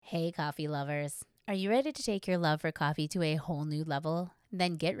Hey, coffee lovers. Are you ready to take your love for coffee to a whole new level?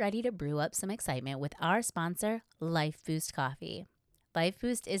 Then get ready to brew up some excitement with our sponsor, Life Boost Coffee. Life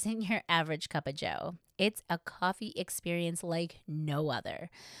Boost isn't your average cup of joe. It's a coffee experience like no other.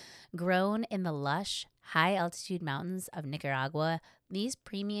 Grown in the lush, high-altitude mountains of Nicaragua, these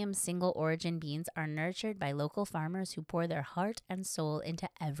premium single-origin beans are nurtured by local farmers who pour their heart and soul into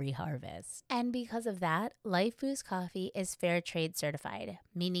every harvest. And because of that, Life Boost Coffee is fair trade certified,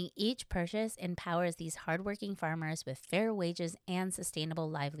 meaning each purchase empowers these hardworking farmers with fair wages and sustainable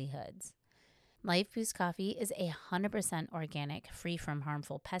livelihoods. Life Boost Coffee is 100% organic, free from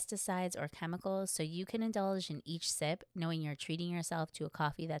harmful pesticides or chemicals, so you can indulge in each sip knowing you're treating yourself to a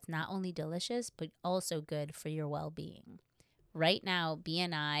coffee that's not only delicious, but also good for your well-being. Right now, B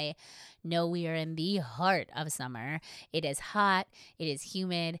and I know we are in the heart of summer. It is hot, it is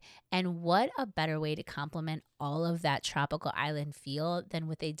humid, and what a better way to complement all of that tropical island feel than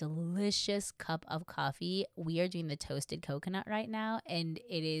with a delicious cup of coffee. We are doing the toasted coconut right now, and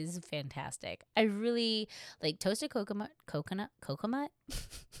it is fantastic. I really like toasted coconut,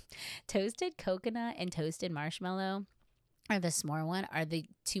 toasted coconut and toasted marshmallow. Or the s'more one are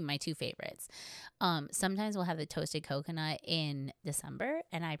my two favorites. Sometimes we'll have the toasted coconut in December,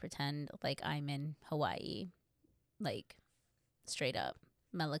 and I pretend like I'm in Hawaii, like straight up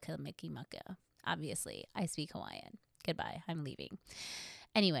Melaka Miki Mucka. Obviously, I speak Hawaiian. Goodbye, I'm leaving.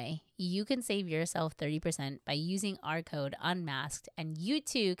 Anyway, you can save yourself 30% by using our code UNMASKED, and you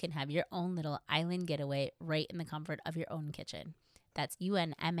too can have your own little island getaway right in the comfort of your own kitchen. That's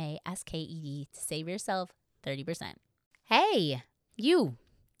UNMASKED to save yourself 30%. Hey, you.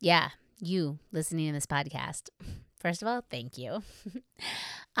 Yeah, you listening to this podcast. First of all, thank you.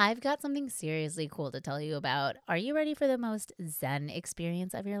 I've got something seriously cool to tell you about. Are you ready for the most zen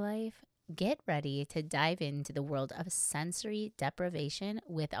experience of your life? Get ready to dive into the world of sensory deprivation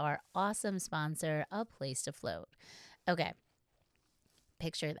with our awesome sponsor, A Place to Float. Okay,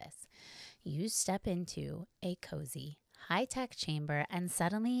 picture this. You step into a cozy, high-tech chamber, and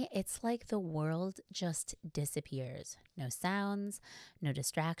suddenly it's like the world just disappears. No sounds, no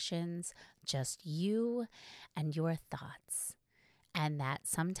distractions, just you and your thoughts. And that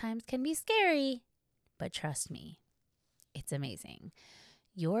sometimes can be scary, but trust me, it's amazing.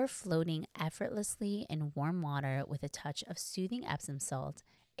 You're floating effortlessly in warm water with a touch of soothing Epsom salt.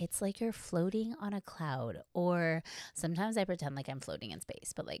 It's like you're floating on a cloud, or sometimes I pretend like I'm floating in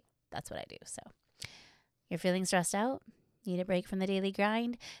space, but that's what I do, so. You're feeling stressed out? Need a break from the daily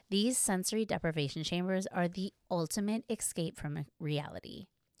grind? These sensory deprivation chambers are the ultimate escape from reality.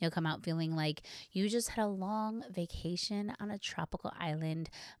 You'll come out feeling like you just had a long vacation on a tropical island,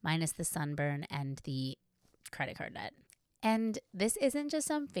 minus the sunburn and the credit card debt. And this isn't just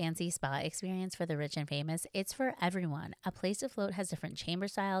some fancy spa experience for the rich and famous. It's for everyone. A Place to Float has different chamber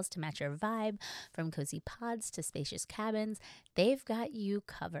styles to match your vibe, from cozy pods to spacious cabins. They've got you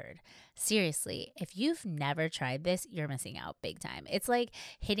covered. Seriously, if you've never tried this, you're missing out big time. It's like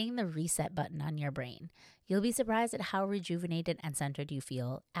hitting the reset button on your brain. You'll be surprised at how rejuvenated and centered you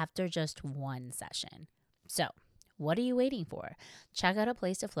feel after just one session. So, what are you waiting for? Check out A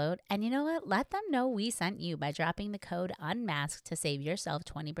Place to Float, and you know what? Let them know we sent you by dropping the code UNMASKED to save yourself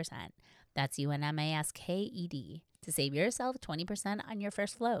 20%. That's UNMASKED to save yourself 20% on your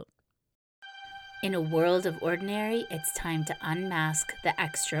first float. In a world of ordinary, it's time to unmask the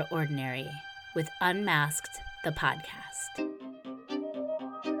extraordinary with Unmasked, the podcast.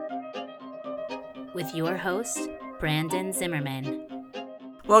 With your host, Brandon Zimmerman.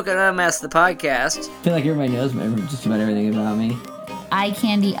 Welcome to Unmask the podcast. I feel like everybody knows just about everything about me. Eye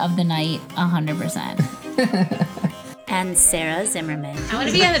candy of the night, 100%. And Sarah Zimmerman. I want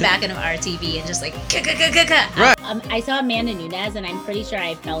to be on the back end of RTV and just like, right. I saw Amanda Nunes and I'm pretty sure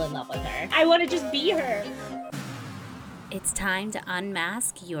I fell in love with her. I want to just be her. It's time to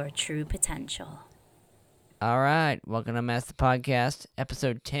unmask your true potential. All right, welcome to Unmask the podcast,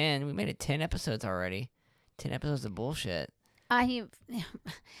 episode 10. We made it 10 episodes already. 10 episodes of bullshit. I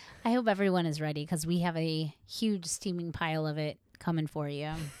hope everyone is ready because we have a huge steaming pile of it coming for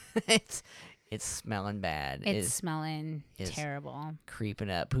you. It's smelling bad. It's smelling terrible. Creeping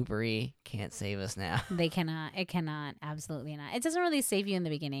up. Poopery can't save us now. They cannot. It cannot. Absolutely not. It doesn't really save you in the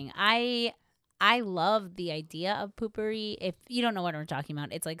beginning. I love the idea of poopery. If you don't know what we're talking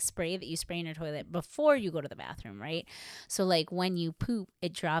about, it's like spray that you spray in your toilet before you go to the bathroom, right? So like when you poop,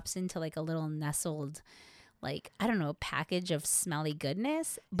 it drops into like a little nestled, like, I don't know, package of smelly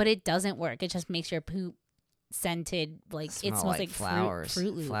goodness, but it doesn't work. It just makes your poop scented, like it smells like flowers,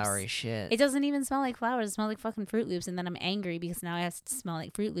 Fruit Loops. Flowery shit. It doesn't even smell like flowers. It smells like fucking Fruit Loops, and then I'm angry because now I have to smell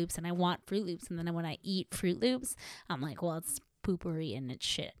like Fruit Loops, and I want Fruit Loops, and then when I eat Fruit Loops, I'm like, well, it's poopery and it's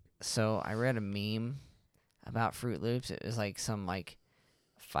shit. So I read a meme about Fruit Loops. It was like some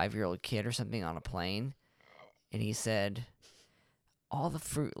 5-year-old kid or something on a plane, and he said, all the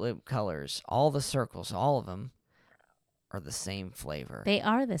Fruit Loop colors, all the circles, all of them are the same flavor. They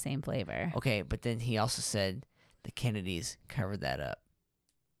are the same flavor. Okay, but then he also said the Kennedys covered that up.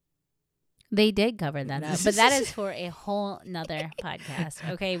 They did cover that up, but that is for a whole nother podcast.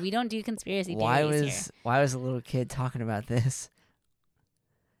 Okay, we don't do conspiracy theories here. Why was a little kid talking about this?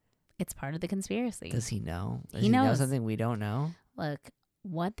 It's part of the conspiracy. Does he know? Does He know knows. something we don't know? Look,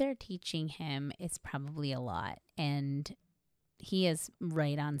 what they're teaching him is probably a lot, and he is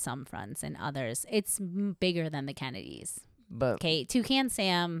right on some fronts, and others it's bigger than the Kennedys. But Okay, Toucan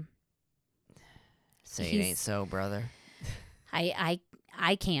Sam. say it he's- ain't so, brother.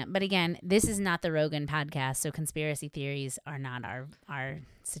 I can't. But again, this is not the Rogan podcast, so conspiracy theories are not our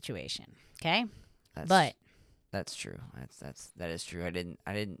situation. Okay, but That's true. That is true. I didn't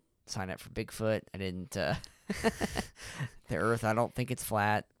sign up for Bigfoot. I didn't. The Earth. I don't think it's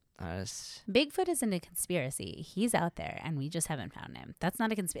flat. Bigfoot isn't a conspiracy. He's out there, and we just haven't found him. That's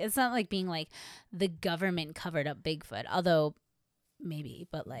not a conspiracy. It's not like being like the government covered up Bigfoot, although maybe.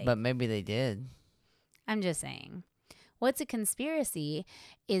 But maybe they did. I'm just saying. What's a conspiracy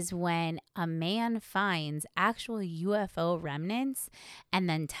is when a man finds actual UFO remnants and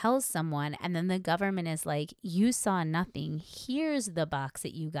then tells someone, and then the government is like, you saw nothing. Here's the box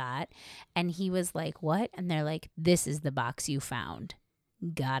that you got. And he was like, what? And they're like, this is the box you found.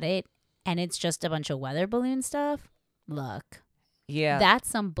 Got it? And it's just a bunch of weather balloon stuff. Look, Yeah. that's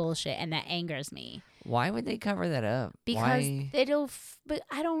some bullshit, and that angers me. Why would they cover that up? Because Why? but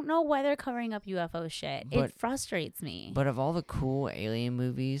I don't know why they're covering up UFO shit. It But- frustrates me. But of all the cool alien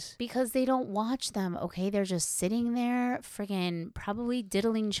movies, Because they don't watch them, okay? They're just sitting there friggin' probably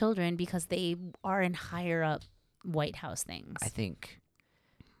diddling children because they are in higher up White House things. I think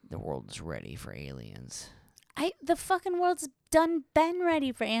the world's ready for aliens. The fucking world's been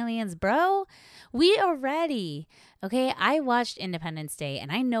ready for aliens, bro. We are ready. Okay, I watched Independence Day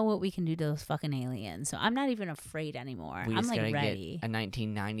and I know what we can do to those fucking aliens. So I'm not even afraid anymore. We I'm just like gotta ready. get a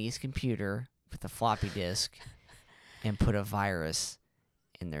 1990s computer with a floppy disk and put a virus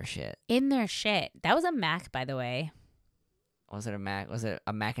in their shit. In their shit. That was a Mac, by the way. Was it a Mac? Was it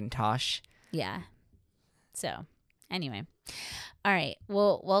a Macintosh? Yeah. So, anyway. All right.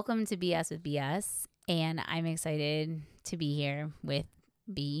 Well, welcome to BS with BS. And I'm excited to be here with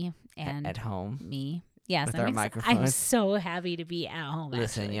B and At home. me. Yes, with I'm, our I'm microphones. so happy to be at home.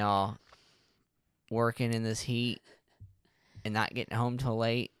 Listen, actually. y'all, working in this heat and not getting home till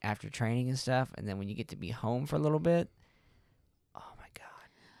late after training and stuff, and then when you get to be home for a little bit, oh my god,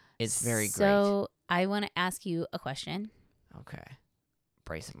 it's very great. So, I want to ask you a question. Okay,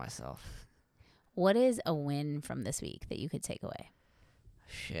 bracing myself. What is a win from this week that you could take away?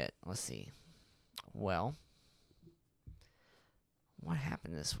 Shit, let's see. Well, what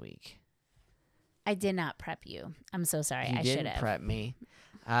happened this week? I did not prep you. I'm so sorry. You I should didn't have. prep me.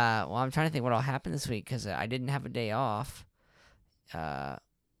 Well, I'm trying to think what all happened this week because I didn't have a day off.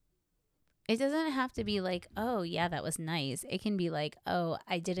 It doesn't have to be like, oh, yeah, that was nice. It can be like, oh,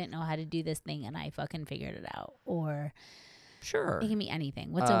 I didn't know how to do this thing and I fucking figured it out. Or Sure. it can be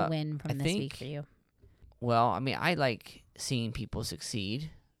anything. What's a win I from this week think- for you? Well, I mean, I like seeing people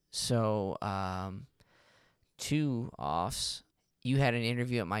succeed. So, 2 offs. You had an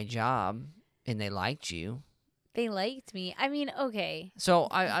interview at my job, and they liked you. They liked me. I mean, okay. So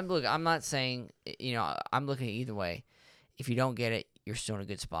I'm not saying, I'm looking at either way. If you don't get it, you're still in a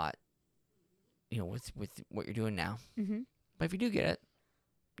good spot. With what you're doing now. Mm-hmm. But if you do get it,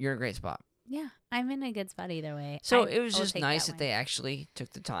 you're in a great spot. Yeah, I'm in a good spot either way. So it was I'll just take nice that that win. they actually took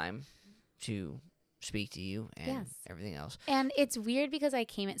the time to speak to you and Yes. everything else. And it's weird because I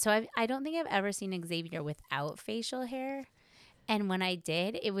came in. So I don't think I've ever seen Xavier without facial hair. And when I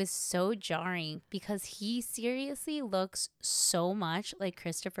did, it was so jarring because he seriously looks so much like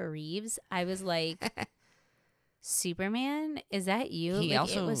Christopher Reeves. I was like, Superman, is that you? He It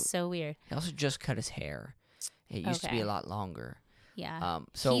also- was so weird. He also just cut his hair. It used to be Okay. a lot longer. Yeah.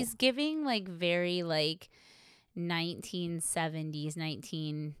 So He's giving like very like 1970s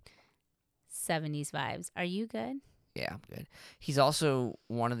vibes. Are you good? yeah, I'm good. He's also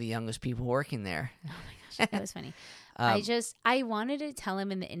one of the youngest people working there. Oh my gosh, that was funny. Um, I wanted to tell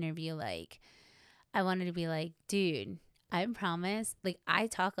him in the interview, like, I wanted to be like, dude, I promise, like, I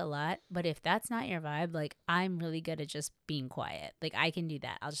talk a lot, but if that's not your vibe, like, I'm really good at just being quiet. Like, I can do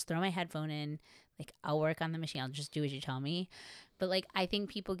that. I'll just throw my headphone in, like, I'll work on the machine. I'll just do what you tell me. But, like, I think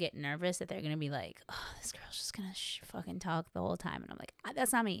people get nervous that they're going to be like, oh, this girl's just going to fucking talk the whole time. And I'm like,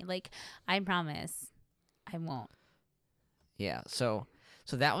 that's not me. Like, I promise I won't. Yeah. So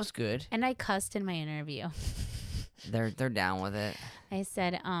So that was good. And I cussed in my interview. They're down with it. I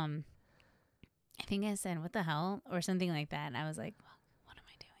said, I think I said, what the hell? Or something like that. And I was like, what am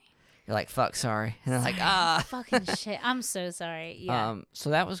I doing? You're like, fuck, sorry. And they're like, Sorry. ah. Fucking shit. I'm so sorry. Yeah.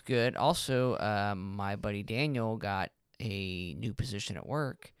 So that was good. Also, my buddy Daniel got a new position at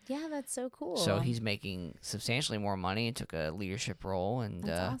work. Yeah, that's so cool. So he's making substantially more money and took a leadership role. And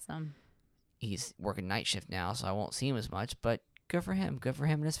That's awesome. he's working night shift now, so I won't see him as much. But good for him. Good for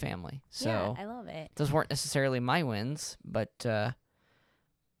him and his family. So Yeah, I love it. those weren't necessarily my wins, but they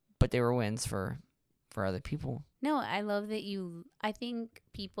were wins for other people. No, I love that I think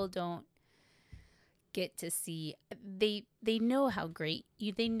people don't get to see, they know how great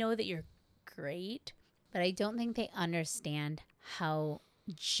they know that you're great, but I don't think they understand how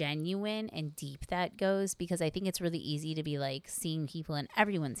genuine and deep that goes, because I think it's really easy to be like seeing people and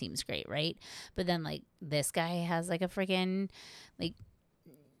everyone seems great, right? But then like this guy has like a freaking like,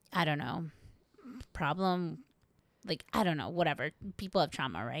 I don't know, problem, like, I don't know, whatever. People have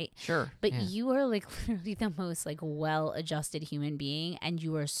trauma, right? Sure. But yeah. you are like literally the most like well-adjusted human being, and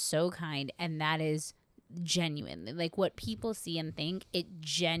you are so kind, and that is genuine. Like what people see and think, it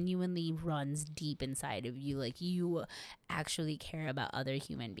genuinely runs deep inside of you. Like you actually care about other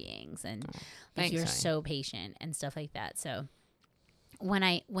human beings, and like Thanks, you're honey. so patient and stuff like that. So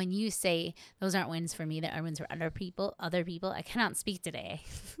when you say those aren't wins for me, that are wins for other people, I cannot speak today.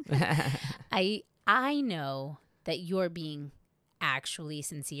 I know that you're being actually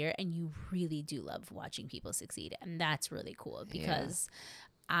sincere, and you really do love watching people succeed, and that's really cool, because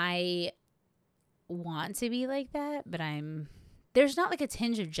I want to be like that, but there's not like a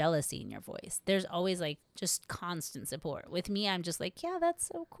tinge of jealousy in your voice. There's always like just constant support. With me, I'm just like, yeah, that's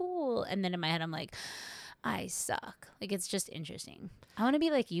so cool, and then in my head I'm like, I suck. Like it's just interesting. I want to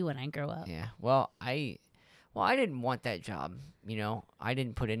be like you when I grow up. Yeah. Well, I didn't want that job. You know, I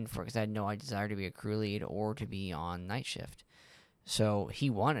didn't put in for it because I had no desire to be a crew lead or to be on night shift. So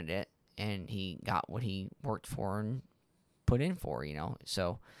he wanted it, and he got what he worked for and put in for. You know,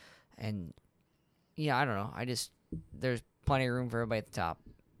 so and yeah, I don't know. There's plenty of room for everybody at the top.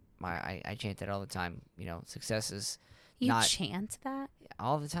 I chant that all the time. You know, success is You not chant that?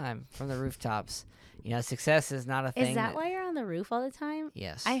 all the time from the rooftops. You know, success is not a thing. Is that why you're on the roof all the time?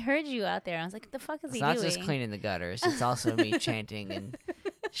 Yes. I heard you out there. I was like, what the fuck is It's he not doing? just cleaning the gutters. It's also me chanting and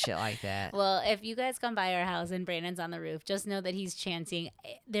shit like that. Well, if you guys come by our house and Brandon's on the roof, just know that he's chanting.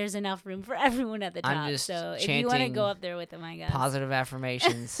 There's enough room for everyone at the top. I'm just So if you want to chanting go up there with him, I guess. Positive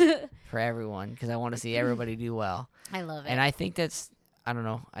affirmations for everyone because I want to see everybody do well. I love it. And I think that's, I don't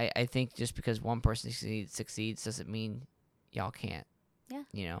know, I think just because one person succeeds doesn't mean y'all can't. Yeah.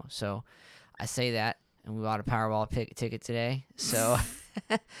 You know, so I say that, and we bought a Powerball ticket today. So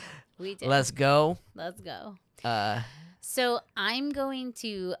we did. let's go. Let's go. Uh, So I'm going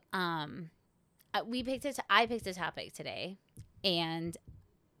to I picked a topic today, and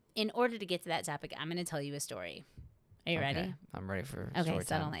in order to get to that topic, I'm going to tell you a story. Are you okay, ready? I'm ready for Okay, story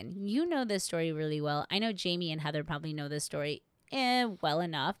settle time. in. You know this story really well. I know Jamie and Heather probably know this story well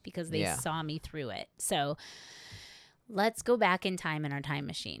enough because they Yeah. saw me through it. So let's go back in time in our time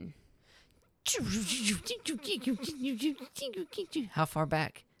machine. How far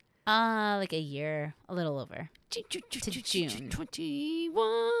back? Like a year, a little over. To June.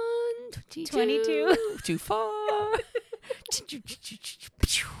 21, 22. 22. Too far.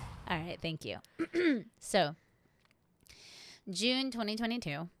 All right, thank you. So, June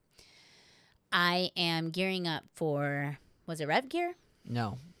 2022, I am gearing up for, was it Rev Gear?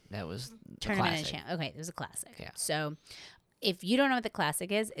 No, that was the Tournament classic. of Champ. Okay, it was a classic. Yeah. So, if you don't know what the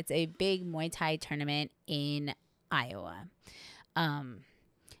classic is, it's a big Muay Thai tournament in Iowa.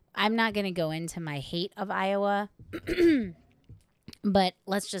 I'm not going to go into my hate of Iowa, but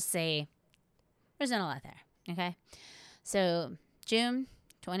let's just say there's not a lot there. Okay. So, June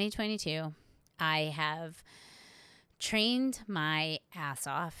 2022, I have trained my ass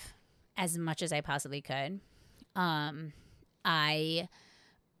off as much as I possibly could. I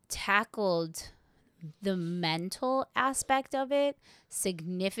tackled the mental aspect of it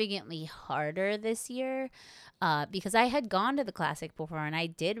significantly harder this year because I had gone to the Classic before and I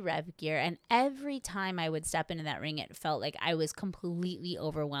did Rev Gear, and every time I would step into that ring, it felt like I was completely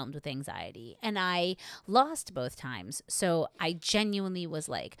overwhelmed with anxiety, and I lost both times. So I genuinely was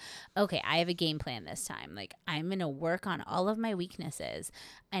like, okay, I have a game plan this time. Like, I'm going to work on all of my weaknesses,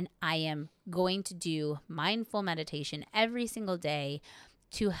 and I am going to do mindful meditation every single day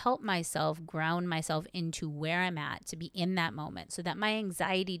to help myself ground myself into where I'm at, to be in that moment so that my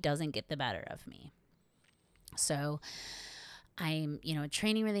anxiety doesn't get the better of me. So I'm,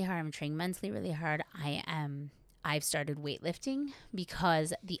 training really hard. I'm training mentally really hard. I am I've started weightlifting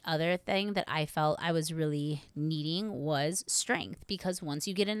because the other thing that I felt I was really needing was strength. Because once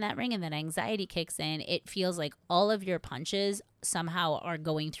you get in that ring and that anxiety kicks in, it feels like all of your punches somehow are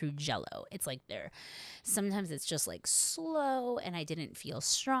going through jello. It's like sometimes it's just like slow, and I didn't feel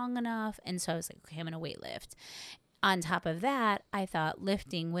strong enough. And so I was like, okay, I'm going to weightlift. On top of that, I thought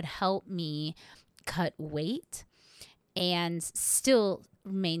lifting would help me cut weight and still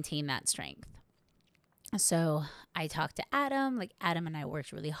maintain that strength. So I talked to Adam. Like, Adam and I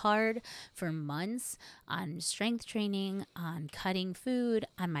worked really hard for months on strength training, on cutting food,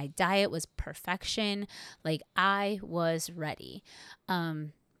 on my diet was perfection. Like, I was ready.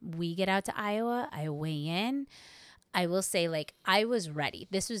 We get out to Iowa. I weigh in. I will say, like, I was ready.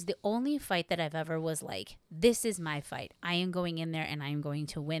 This was the only fight that I've ever was like, this is my fight. I am going in there and I am going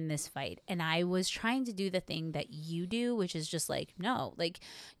to win this fight. And I was trying to do the thing that you do, which is just like, no, like,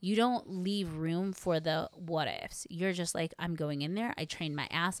 you don't leave room for the what ifs. You're just like, I'm going in there. I trained my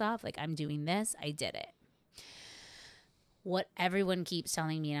ass off. Like, I'm doing this. I did it. What everyone keeps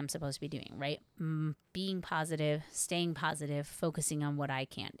telling me I'm supposed to be doing, right? Being positive, staying positive, focusing on what I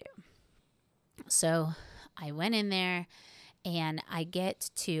can do. So I went in there and I get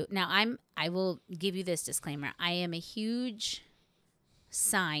to, now I will give you this disclaimer. I am a huge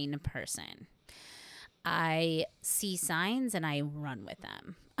sign person. I see signs and I run with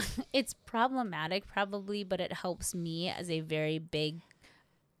them. It's problematic probably, but it helps me as a very big,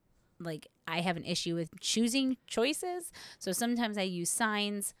 like, I have an issue with choosing choices. So sometimes I use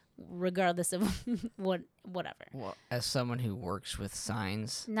signs regardless of whatever. Well, as someone who works with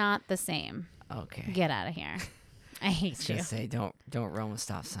signs. Not the same. Okay. Get out of here. I hate you. Just say don't run with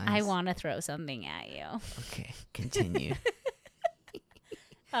stop signs. I want to throw something at you. Okay, continue.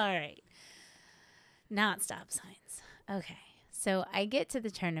 All right. Not stop signs. Okay. So I get to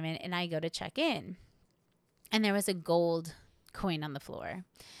the tournament and I go to check in. And there was a gold coin on the floor.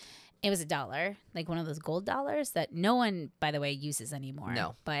 It was $1, like one of those gold dollars that no one, by the way, uses anymore.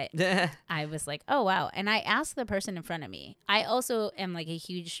 No. But I was like, oh, wow. And I asked the person in front of me. I also am like a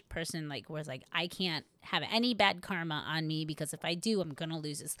huge person, like, where it's like, I can't have any bad karma on me because if I do, I'm going to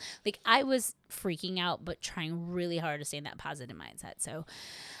lose this. Like, I was freaking out, but trying really hard to stay in that positive mindset. So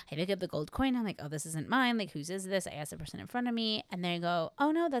I pick up the gold coin. I'm like, oh, this isn't mine. Like, whose is this? I asked the person in front of me and they go,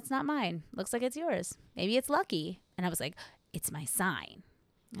 oh, no, that's not mine. Looks like it's yours. Maybe it's lucky. And I was like, it's my sign.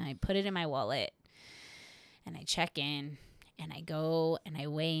 And I put it in my wallet and I check in and I go and I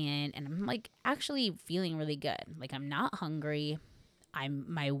weigh in and I'm like actually feeling really good. Like, I'm not hungry.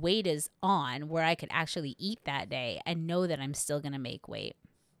 My weight is on where I could actually eat that day and know that I'm still going to make weight.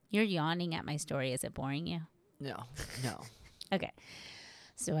 You're yawning at my story. Is it boring you? No. Okay.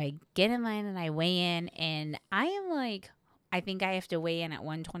 So I get in line and I weigh in and I am like, I think I have to weigh in at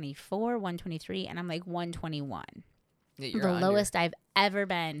 124, 123, and I'm like 121. Yeah, the lowest I've ever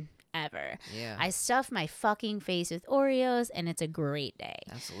been, ever. Yeah. I stuff my fucking face with Oreos, and it's a great day.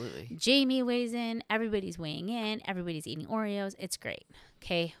 Absolutely. Jamie weighs in. Everybody's weighing in. Everybody's eating Oreos. It's great.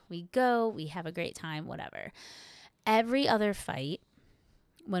 Okay, we go. We have a great time, whatever. Every other fight,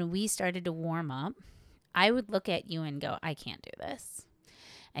 when we started to warm up, I would look at you and go, I can't do this.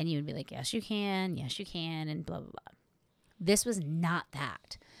 And you would be like, yes, you can. Yes, you can. And blah, blah, blah. This was not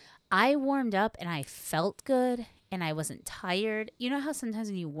that. I warmed up, and I felt good. And I wasn't tired. You know how sometimes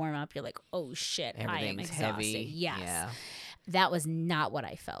when you warm up, you're like, oh shit, I am exhausted. Heavy. Yes. Yeah. That was not what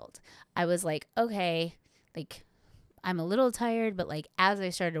I felt. I was like, okay, like, I'm a little tired, but like as I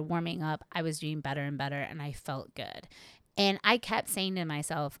started warming up, I was doing better and better and I felt good. And I kept saying to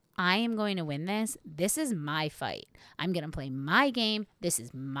myself, I am going to win this. This is my fight. I'm going to play my game. This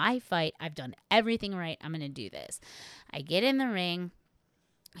is my fight. I've done everything right. I'm going to do this. I get in the ring.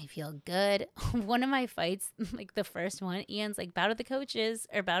 I feel good. One of my fights, like the first one, Ian's like, bow to the coaches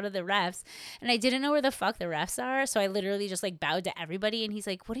or bow to the refs. And I didn't know where the fuck the refs are. So I literally just like bowed to everybody. And he's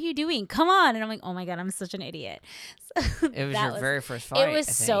like, what are you doing? Come on. And I'm like, oh my God, I'm such an idiot. So It was your very first fight. It was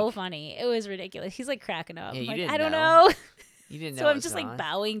so funny. It was ridiculous. He's like cracking up. Yeah, I'm you like, didn't I don't know. know. You didn't know. So I'm just like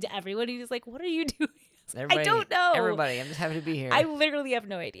bowing to everyone. He's like, what are you doing? I don't know. Everybody, I'm just happy to be here. I literally have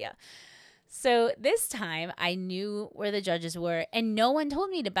no idea. So this time I knew where the judges were and no one told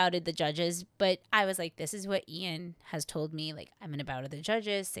me to bow to the judges, but I was like, this is what Ian has told me. Like, I'm going to bow to the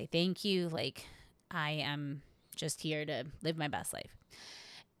judges, say thank you. Like, I am just here to live my best life.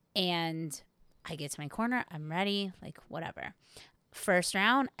 And I get to my corner. I'm ready. Like, whatever. First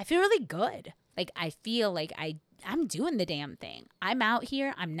round, I feel really good. Like, I feel like I'm doing the damn thing. I'm out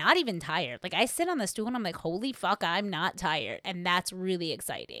here. I'm not even tired. Like, I sit on the stool and I'm like, holy fuck, I'm not tired. And that's really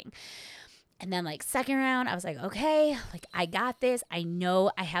exciting. And then like second round, I was like, okay, like I got this. I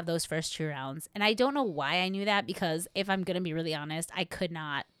know I have those first 2 rounds. And I don't know why I knew that, because if I'm going to be really honest, I could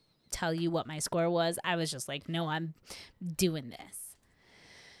not tell you what my score was. I was just like, no, I'm doing this.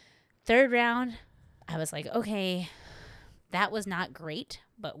 Third round, I was like, okay, that was not great,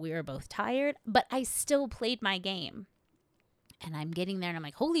 but we were both tired, but I still played my game. And I'm getting there and I'm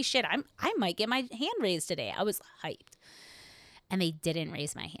like, holy shit, I might get my hand raised today. I was hyped. And they didn't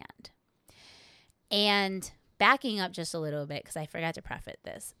raise my hand. And backing up just a little bit, because I forgot to preface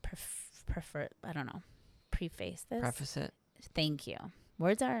this. Preface this. Preface it. Thank you.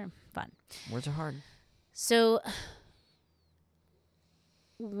 Words are fun. Words are hard. So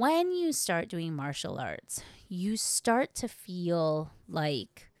when you start doing martial arts, you start to feel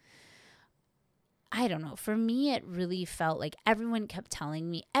like, I don't know. For me, it really felt like everyone kept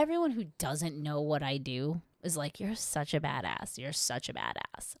telling me, everyone who doesn't know what I do is like, you're such a badass. You're such a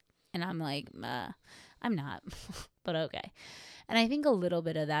badass. And I'm like, I'm not, but okay. And I think a little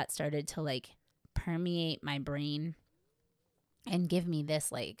bit of that started to like permeate my brain and give me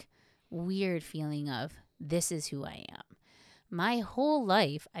this like weird feeling of, this is who I am. My whole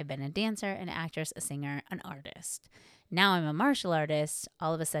life, I've been a dancer, an actress, a singer, an artist. Now I'm a martial artist.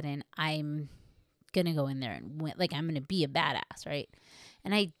 All of a sudden, I'm going to go in there and win. Like, I'm going to be a badass, right?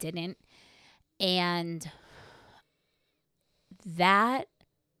 And I didn't. And that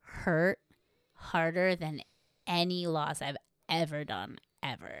hurt harder than any loss I've ever done,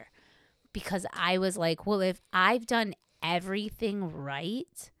 ever. Because I was like, well, if I've done everything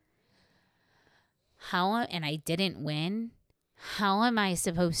right, and I didn't win, how am I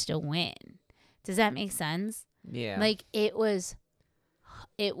supposed to win? Does that make sense? Yeah. Like, it was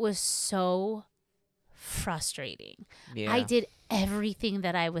so frustrating. Yeah. I did everything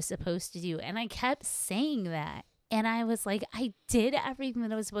that I was supposed to do, and I kept saying that. And I was like, I did everything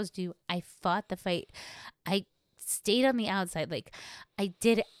that I was supposed to do. I fought the fight. I stayed on the outside. Like, I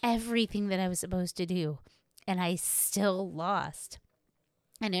did everything that I was supposed to do. And I still lost.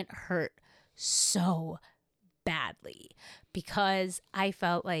 And it hurt so badly, because I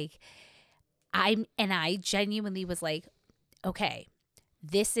felt like I genuinely was like, okay,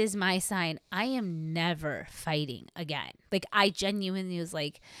 this is my sign. I am never fighting again. Like, I genuinely was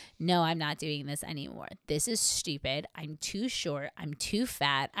like, no, I'm not doing this anymore. This is stupid. I'm too short. I'm too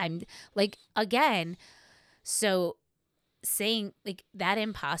fat. I'm like, again, so saying like that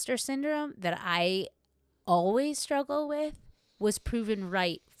imposter syndrome that I always struggle with was proven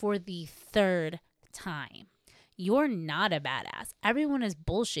right for the 3rd time. You're not a badass. Everyone is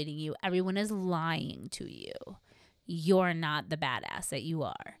bullshitting you. Everyone is lying to you. You're not the badass that you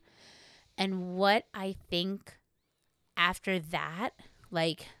are. And what I think after that,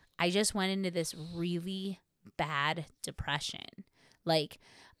 like, I just went into this really bad depression. Like,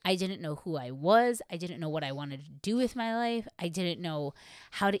 I didn't know who I was. I didn't know what I wanted to do with my life. I didn't know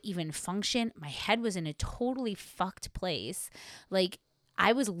how to even function. My head was in a totally fucked place. Like,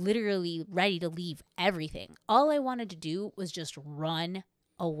 I was literally ready to leave everything. All I wanted to do was just run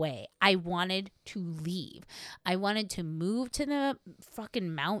away. I wanted to leave. I wanted to move to the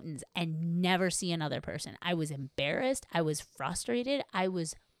fucking mountains and never see another person. I was embarrassed. I was frustrated. I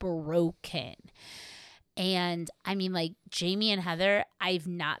was broken. And I mean, like, Jamie and Heather, I've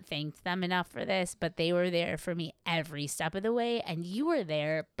not thanked them enough for this, but they were there for me every step of the way. And you were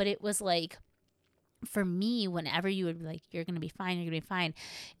there, but it was like, for me, whenever you would be like, you're going to be fine, you're going to be fine,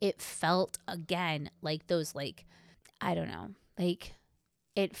 it felt again like those, like, I don't know, like,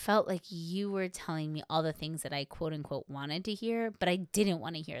 it felt like you were telling me all the things that I quote unquote wanted to hear, but I didn't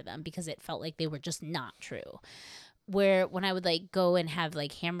want to hear them because it felt like they were just not true. Where when I would like go and have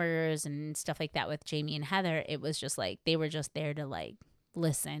like hamburgers and stuff like that with Jamie and Heather, it was just like they were just there to like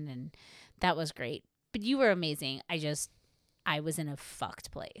listen, and that was great. But you were amazing. I was in a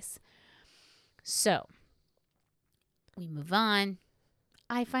fucked place. So we move on.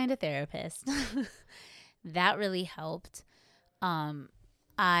 I find a therapist. That really helped.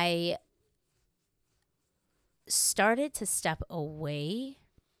 I started to step away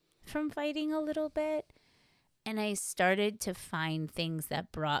from fighting a little bit, and I started to find things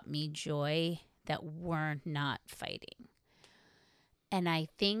that brought me joy that were not fighting. And I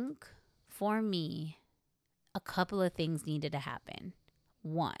think for me, a couple of things needed to happen.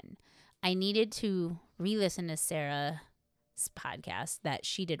 One, I needed to re-listen to Sarah's podcast that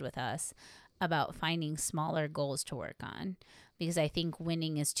she did with us about finding smaller goals to work on, because I think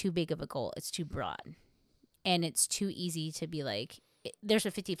winning is too big of a goal. It's too broad, and it's too easy to be like, there's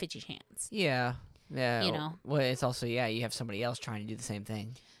a 50-50 chance. Yeah. Yeah. You know? Well, it's also, you have somebody else trying to do the same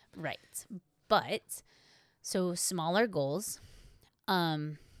thing. Right. But, so smaller goals.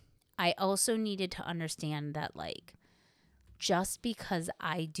 I I also needed to understand that, like, just because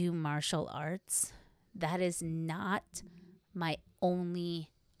I do martial arts, that is not my only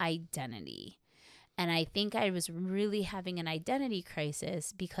identity. And I think I was really having an identity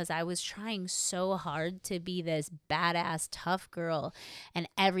crisis because I was trying so hard to be this badass, tough girl. And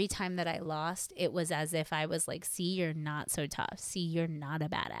every time that I lost, it was as if I was like, see, you're not so tough. See, you're not a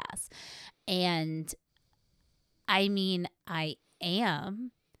badass. And I mean, I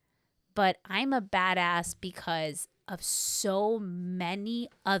am, but I'm a badass because of so many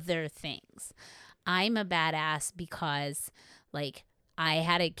other things. I'm a badass because, like, I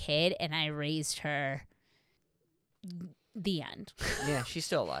had a kid and I raised her. The end. Yeah, she's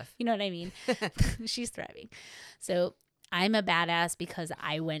still alive. You know what I mean? She's thriving. So I'm a badass because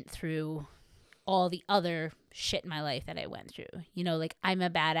I went through all the other shit in my life that I went through. You know, like, I'm a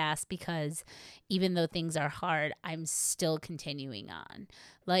badass because even though things are hard, I'm still continuing on.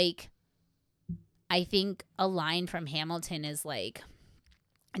 Like, I think a line from Hamilton is like,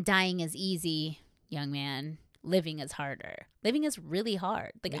 dying is easy, young man. Living is harder. Living is really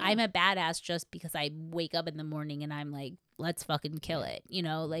hard. Like, Yeah. I'm a badass just because I wake up in the morning and I'm like, let's fucking kill it. You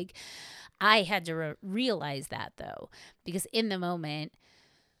know, like, I had to realize that, though, because in the moment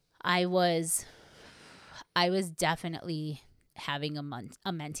I was definitely having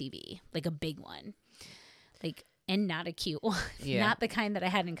a Menti V, like a big one, like, and not a cute one. Yeah. Not the kind that I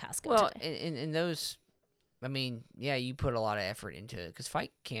had in Costco. Well, today. in those, I mean, yeah, you put a lot of effort into it because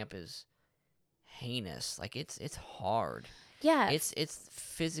fight camp is heinous. Like, it's hard. Yeah. It's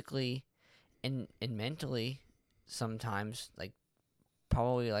physically and mentally sometimes, like,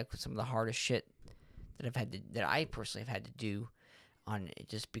 probably like some of the hardest shit that I personally have had to do on it,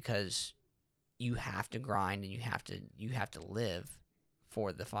 just because you have to grind and you have to live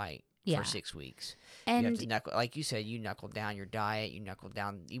for the fight Yeah. for 6 weeks. And you have to knuckle, like you said, you knuckle down your diet, you knuckle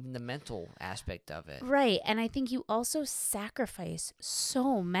down even the mental aspect of it. right. And I think you also sacrifice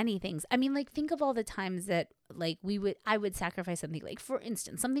so many things. I mean, like, think of all the times that, like, I would sacrifice something. Like, for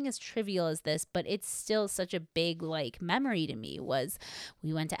instance, something as trivial as this, but it's still such a big, like, memory to me, was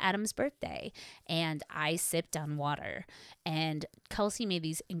we went to Adam's birthday and I sipped on water and Kelsey made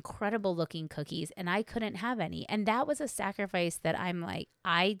these incredible looking cookies and I couldn't have any. And that was a sacrifice that I'm like,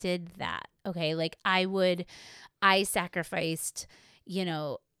 I did that. Okay. Like, I sacrificed, you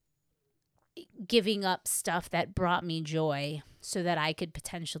know, giving up stuff that brought me joy so that I could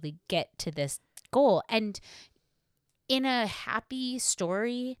potentially get to this goal. And in a happy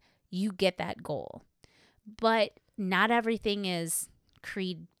story, you get that goal. But not everything is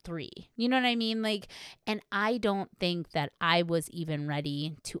Creed 3. You know what I mean? Like, and I don't think that I was even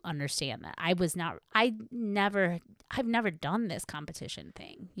ready to understand that. I've never done this competition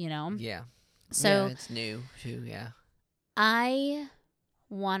thing, you know? Yeah. So yeah, it's new too. Yeah. I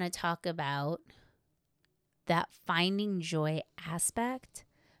want to talk about that finding joy aspect,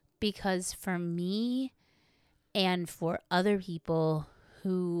 because for me and for other people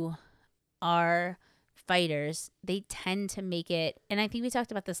who are fighters, they tend to make it, and I think we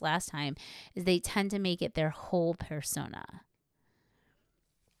talked about this last time, is they tend to make it their whole persona.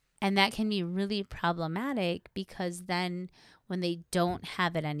 And that can be really problematic because then when they don't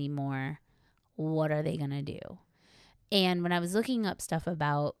have it anymore, what are they going to do? And when I was looking up stuff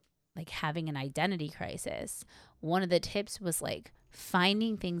about, like, having an identity crisis, one of the tips was, like,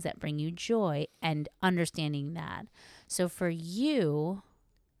 finding things that bring you joy and understanding that. So for you,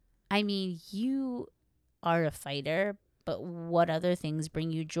 I mean, you are a fighter, but what other things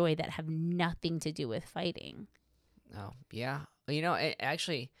bring you joy that have nothing to do with fighting? Oh, yeah. You know,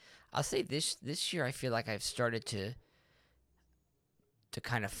 actually, I'll say this year I feel like I've started to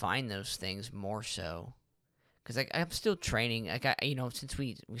kind of find those things more so. Because I'm still training. Like, since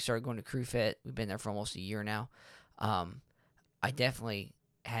we started going to Crew Fit, we've been there for almost a year now. I definitely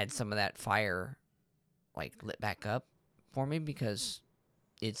had some of that fire, like, lit back up for me because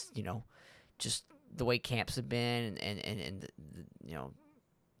it's, just the way camps have been and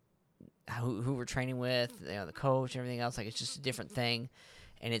who we're training with, the coach and everything else. Like, it's just a different thing,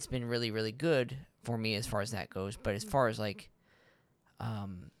 and it's been really, really good for me as far as that goes. But as far as like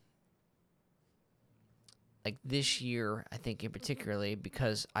this year, I think in particularly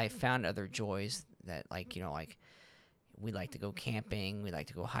because I found other joys that, like, we like to go camping, we like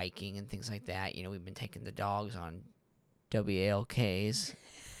to go hiking and things like that. We've been taking the dogs on WALKs.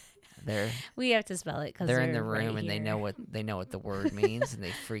 We have to spell it because they're in the room right and they know what the word means and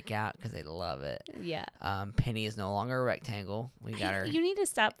they freak out because they love it. Yeah. Penny is no longer a rectangle. We got her. You need to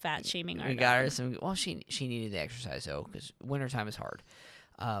stop fat shaming our We got her dog. some. Well, she needed the exercise though because wintertime is hard.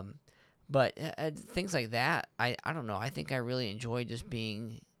 But things like that, I don't know. I think I really enjoy just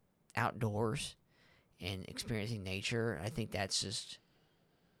being outdoors and experiencing nature. I think that's just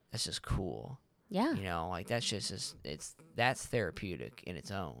cool. Yeah. You know, like that's that's therapeutic in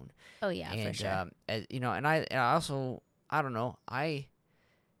its own. Oh yeah, And for sure. you know, and I also, I don't know, I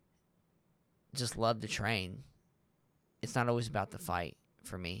just love to train. It's not always about the fight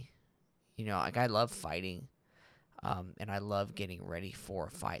for me. You know, like I love fighting, and I love getting ready for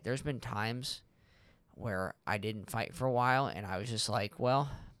a fight. There's been times where I didn't fight for a while, and I was just like, well,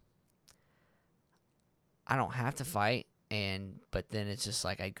 I don't have to fight. But then it's just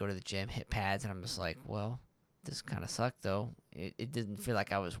like I'd go to the gym, hit pads, and I'm just like, well, this kind of sucked though. It didn't feel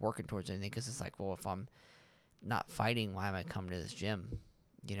like I was working towards anything, because it's like, well, if I'm not fighting, why am I coming to this gym?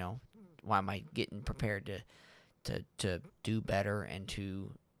 You know, why am I getting prepared to do better and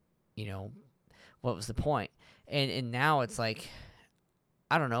to, you know, what was the point? And now it's like,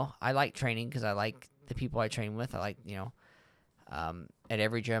 I don't know. I like training because I like the people I train with. I like, you know, at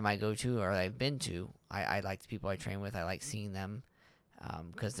every gym I go to or I've been to, I like the people I train with. I like seeing them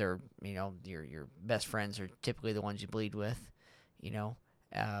because they're, you know, your best friends are typically the ones you bleed with, you know.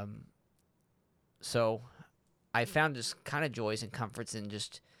 So I found just kind of joys and comforts in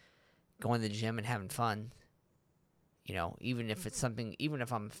just going to the gym and having fun. You know, even if it's something, even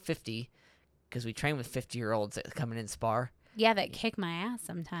if I'm 50, because we train with 50-year-olds that come in and spar. Yeah, that kick my ass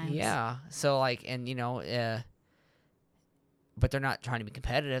sometimes. Yeah. So like, and you know, but they're not trying to be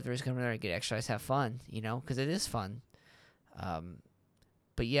competitive. They're just coming there to get exercise, have fun, you know, because it is fun.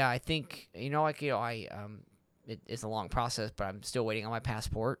 But yeah, I think, you know, like, you know, it's a long process, but I'm still waiting on my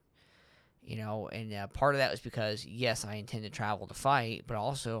passport, you know, and part of that was because, yes, I intend to travel to fight, but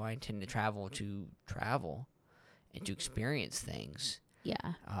also I intend to travel and to experience things.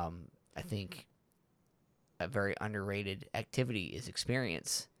 Yeah. I think a very underrated activity is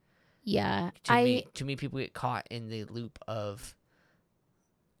experience. Yeah. To me, people get caught in the loop of,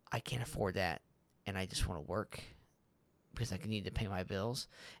 I can't afford that, and I just want to work because I need to pay my bills.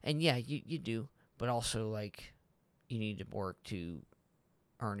 And yeah, you do, but also like you need to work to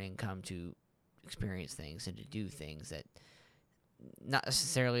earn income to experience things and to do things that, not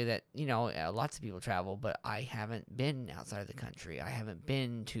necessarily that, you know, lots of people travel, but I haven't been outside of the country. I haven't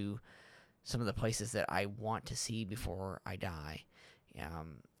been to some of the places that I want to see before I die.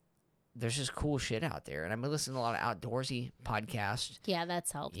 There's just cool shit out there, and I've been listening to a lot of outdoorsy podcasts. Yeah,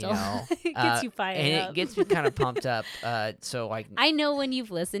 that's helped. You know, It gets you fired and up. it gets me kind of pumped up. So like, I know when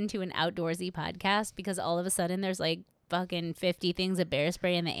you've listened to an outdoorsy podcast because all of a sudden there's like fucking 50 things of bear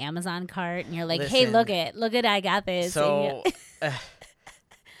spray in the Amazon cart, and you're like, hey, listen, look at, I got this. So,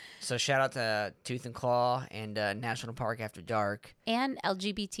 so shout out to Tooth and Claw and National Park After Dark and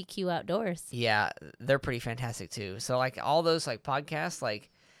LGBTQ Outdoors. Yeah, they're pretty fantastic too. So like all those like podcasts, like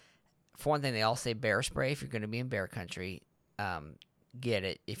for one thing, they all say bear spray if you're going to be in bear country. Get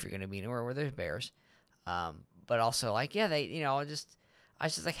it if you're going to be anywhere where there's bears. But also like, yeah, they, you know, I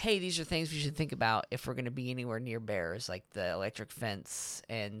was just like, hey, these are things we should think about if we're going to be anywhere near bears, like the electric fence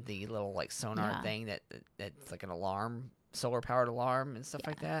and the little like sonar thing that's like an alarm, solar powered alarm and stuff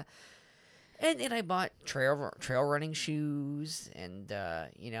like that. And I bought trail running shoes and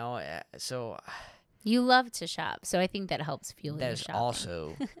you know, so You love to shop, so I think that helps fuel that your is shopping.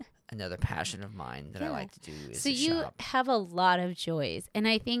 also another passion of mine that I like to do is so to you shop. have a lot of joys, and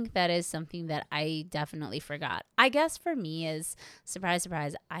I think that is something that I definitely forgot. I guess for me is, surprise,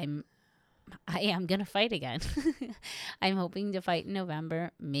 surprise, I am gonna fight again. I'm hoping to fight in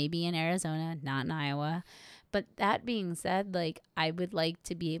November, maybe in Arizona, not in Iowa. But that being said, like, I would like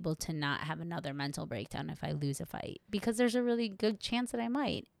to be able to not have another mental breakdown if I lose a fight, because there's a really good chance that I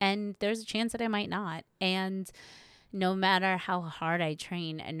might, and there's a chance that I might not. And no matter how hard I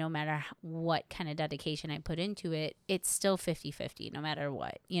train and no matter what kind of dedication I put into it, it's still 50-50 no matter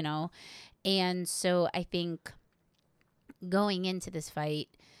what, you know? And so I think going into this fight,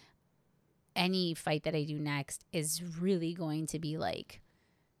 any fight that I do next is really going to be like,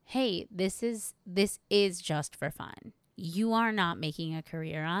 hey, this is just for fun. You are not making a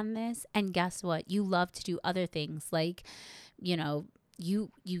career on this. And guess what? You love to do other things like, you know,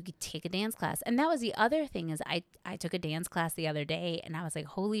 you could take a dance class. And that was the other thing is I took a dance class the other day and I was like,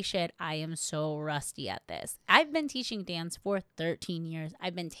 holy shit, I am so rusty at this. I've been teaching dance for 13 years.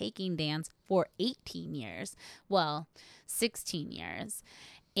 I've been taking dance for 18 years. Well, 16 years.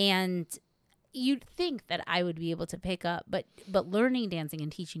 And you'd think that I would be able to pick up, but learning dancing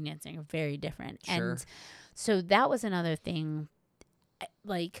and teaching dancing are very different. Sure. And so that was another thing.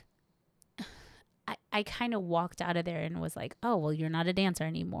 Like, I kind of walked out of there and was like, oh, well, you're not a dancer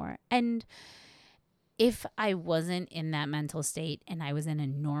anymore. And if I wasn't in that mental state and I was in a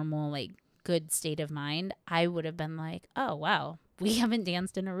normal, like, good state of mind, I would have been like, oh, wow, we haven't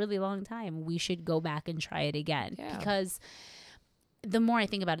danced in a really long time. We should go back and try it again. Yeah. Because the more I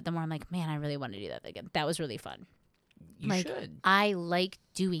think about it, the more I'm like, man, I really want to do that again. That was really fun. You should. I like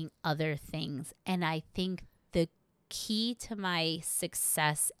doing other things. And I think the key to my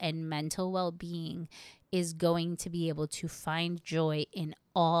success and mental well-being is going to be able to find joy in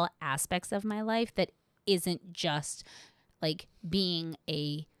all aspects of my life that isn't just like being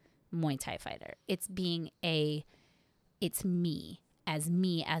a Muay Thai fighter. It's me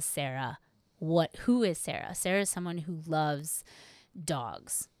as Sarah. Who is Sarah? Sarah is someone who loves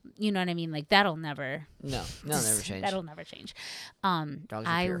dogs. You know what I mean? Like that'll never never change. That'll never change. Dogs are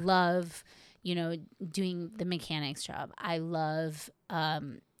I pure. love, doing the mechanics job. I love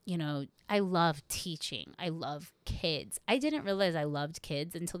I love teaching. I love kids. I didn't realize I loved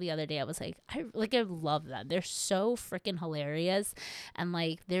kids until the other day. I was like, I love them. They're so freaking hilarious. And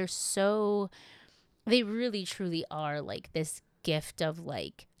like, they really truly are like this gift of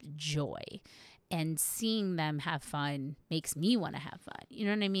like joy, and seeing them have fun makes me want to have fun. You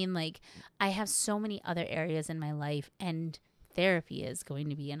know what I mean? Like I have so many other areas in my life, and therapy is going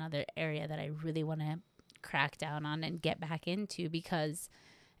to be another area that I really want to crack down on and get back into, because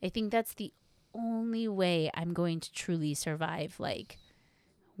I think that's the only way I'm going to truly survive, like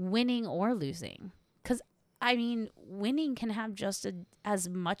winning or losing. Because I mean, winning can have just as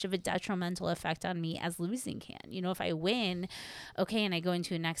much of a detrimental effect on me as losing can. If I win, okay, and I go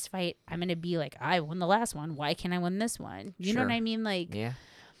into a next fight, I'm going to be like, I won the last one. Why can't I win this one? You know what I mean? Like, yeah.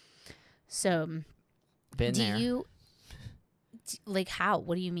 So, Been there. Like how?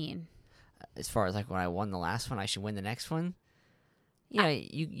 What do you mean? As far as like when I won the last one, I should win the next one. Yeah,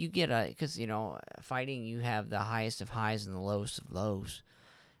 you get because fighting, you have the highest of highs and the lowest of lows,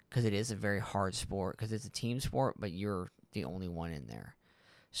 because it is a very hard sport, because it's a team sport, but you're the only one in there.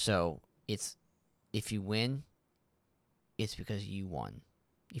 So if you win, it's because you won.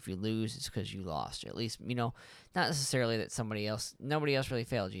 If you lose, it's because you lost. Or at least, not necessarily that nobody else really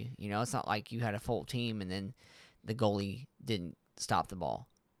failed you. It's not like you had a full team and then the goalie didn't stop the ball,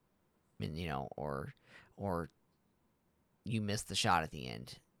 or you missed the shot at the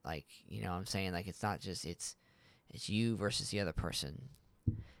end. Like, what I'm saying, like, it's not just, it's you versus the other person.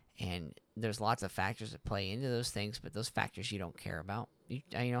 And there's lots of factors that play into those things, but those factors you don't care about.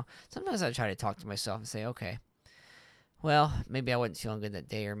 Sometimes I try to talk to myself and say, okay, well, maybe I wasn't feeling good that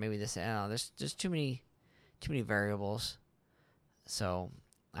day, or maybe this, I don't know, there's just too many variables. So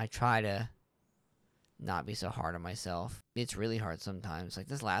I try to not be so hard on myself. It's really hard sometimes. Like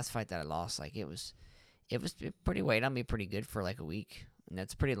this last fight that I lost, like it was pretty weighed on me pretty good for like a week, and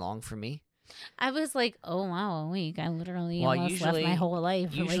that's pretty long for me. I was like, oh wow, a week. I literally almost left my whole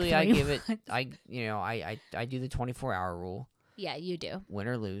life. Usually, I give it. I do the 24-hour rule. Yeah, you do. Win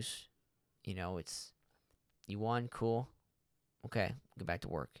or lose, it's you won, cool. Okay, get back to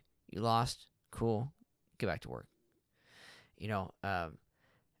work. You lost, cool. Get back to work.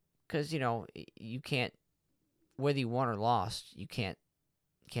 Because you can't, whether you won or lost, you can't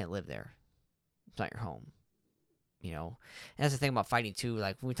live there. It's not your home. And that's the thing about fighting too.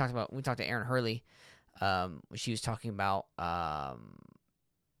 Like when we talked to Erin Hurley, she was talking about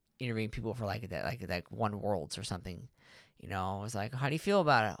interviewing people for like One Worlds or something. I was like, how do you feel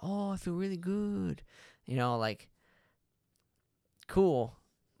about it? Oh, I feel really good. Like cool,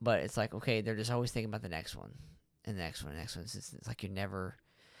 but it's like, okay, they're just always thinking about the next one and the next one and the next one. It's like you're never,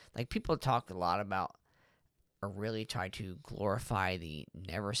 like, people talk a lot about or really try to glorify the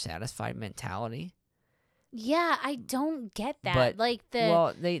never satisfied mentality. Yeah, I don't get that. But, like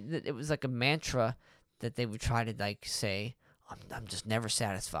it was like a mantra that they would try to like say, I'm just never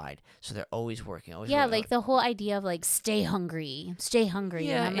satisfied. So they're always working. Yeah, like the whole idea of like stay hungry.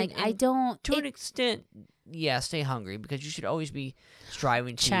 Yeah, and I'm like, I don't. To an extent, yeah, stay hungry, because you should always be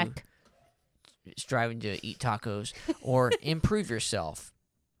striving to eat tacos or improve yourself.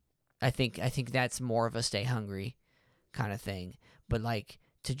 I think that's more of a stay hungry kind of thing. But like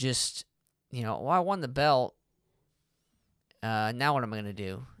to just, I won the belt. Now what am I gonna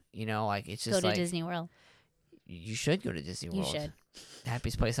do? Like it's just go to like Disney World. You should go to Disney World. You should.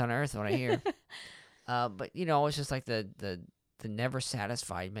 Happiest place on earth, what I hear. But it's just like the never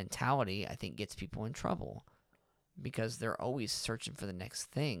satisfied mentality, I think, gets people in trouble, because they're always searching for the next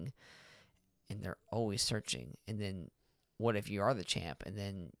thing, and they're always searching. And then what if you are the champ and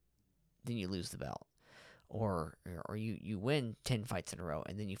then you lose the belt, or you win 10 fights in a row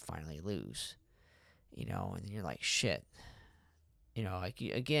and then you finally lose, and then you're like, shit.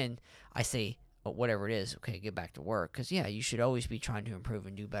 Again, I say, whatever it is, okay, get back to work. Because, yeah, you should always be trying to improve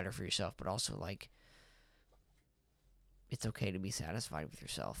and do better for yourself. But also, like, it's okay to be satisfied with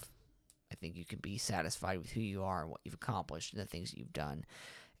yourself, I think you can be satisfied with who you are and what you've accomplished and the things that you've done.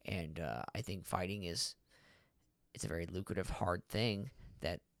 And I think fighting it's a very lucrative, hard thing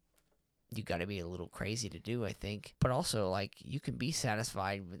that you got to be a little crazy to do, I think. But also, like, you can be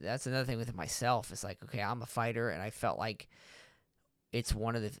satisfied. That's another thing with myself. It's like, okay, I'm a fighter, and I felt like it's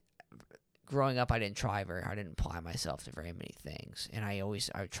one of the growing up, I didn't apply myself to very many things, and I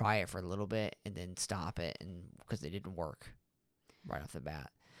would try it for a little bit and then stop it, and because it didn't work right off the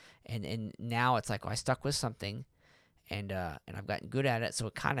bat, and now it's like, well, I stuck with something, and I've gotten good at it, so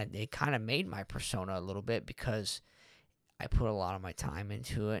it kind of made my persona a little bit, because I put a lot of my time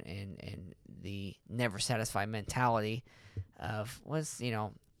into it, and the never satisfied mentality was,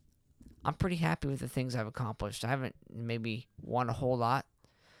 I'm pretty happy with the things I've accomplished. I haven't maybe won a whole lot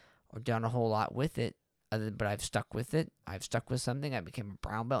or done a whole lot with it, but I've stuck with it. I've stuck with something. I became a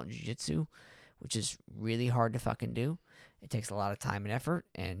brown belt in jiu-jitsu, which is really hard to fucking do. It takes a lot of time and effort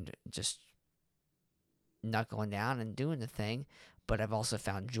and just knuckling down and doing the thing, but I've also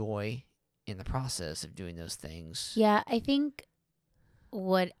found joy in the process of doing those things. Yeah, I think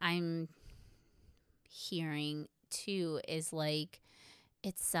what I'm hearing too is like,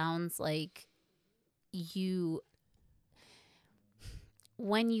 it sounds like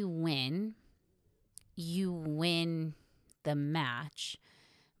when you win the match,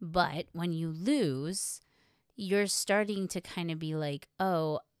 but when you lose, you're starting to kind of be like,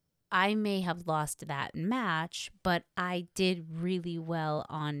 oh, I may have lost that match, but I did really well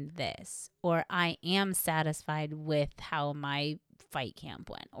on this, or I am satisfied with how my fight camp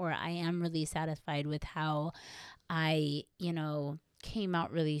went, or I am really satisfied with how I, came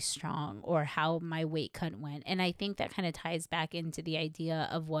out really strong, or how my weight cut went. And I think that kind of ties back into the idea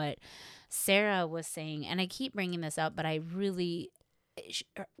of what Sarah was saying. And I keep bringing this up, but I really,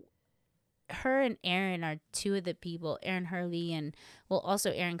 her and Aaron are two of the people, Aaron Hurley and, well,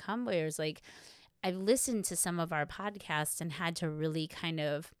 also Aaron Comboyers. Like, I've listened to some of our podcasts and had to really kind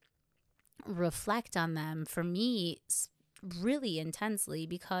of reflect on them, for me, really intensely,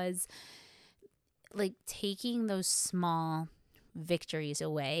 because like, taking those small victories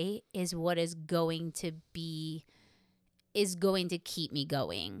away is what is going to keep me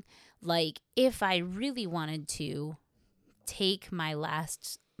going. Like, if I really wanted to take my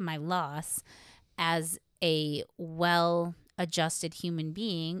loss as a well-adjusted human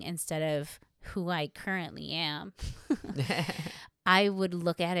being instead of who I currently am, I would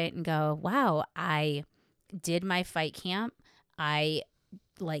look at it and go, wow, I did my fight camp. I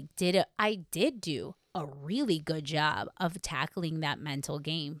did do a really good job of tackling that mental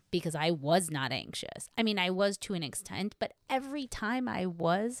game, because I was not anxious. I mean, I was to an extent, but every time a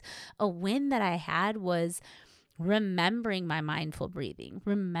win that I had was remembering my mindful breathing,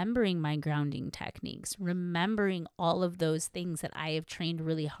 remembering my grounding techniques, remembering all of those things that I have trained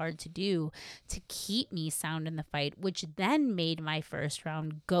really hard to do to keep me sound in the fight, which then made my first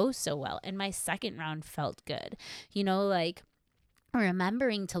round go so well. And my second round felt good. Like,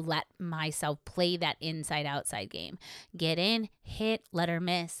 remembering to let myself play that inside-outside game. Get in, hit, let her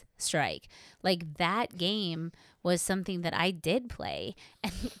miss, strike. Like, that game was something that I did play.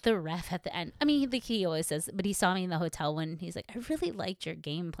 And the ref at the end, I mean, like he always says, but he saw me in the hotel when he's like, I really liked your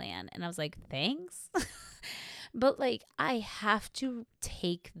game plan. And I was like, thanks. But like, I have to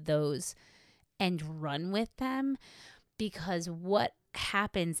take those and run with them, because what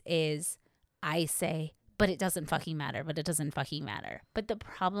happens is I say, but it doesn't fucking matter, but it doesn't fucking matter. But the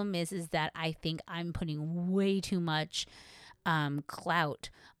problem is that I think I'm putting way too much clout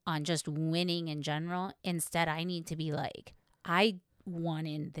on just winning in general. Instead, I need to be like, I won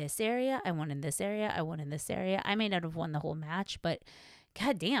in this area, I won in this area, I won in this area. I may not have won the whole match, but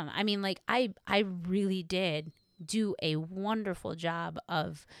goddamn, I mean, like, I really did do a wonderful job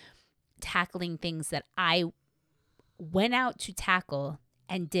of tackling things that I went out to tackle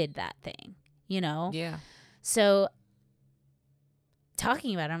and did that thing. Yeah. So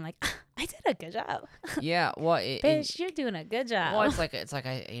talking about it, I'm like, I did a good job. Yeah. Well, bitch, you're doing a good job. Well, it's like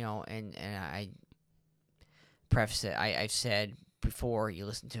I, and I preface it. I've said before, you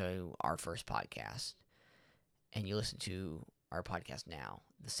listen to our first podcast and you listen to our podcast now,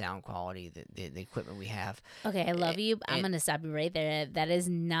 the sound quality, the equipment we have. Okay, I love you. I'm gonna stop you right there. That is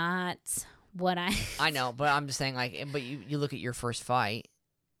not what I know, but I'm just saying, like, but you look at your first fight,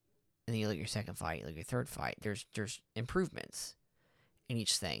 and then you look at your second fight, you look at your third fight. There's improvements in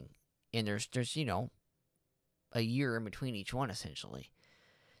each thing, and there's a year in between each one, essentially.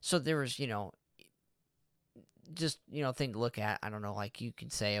 So there was just thing to look at. I don't know, like, you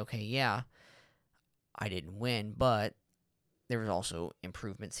can say, okay, yeah, I didn't win, but there was also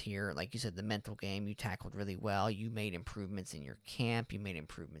improvements here. Like you said, the mental game you tackled really well. You made improvements in your camp. You made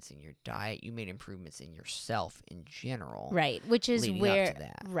improvements in your diet. You made improvements in yourself in general. Right, which is leading up where to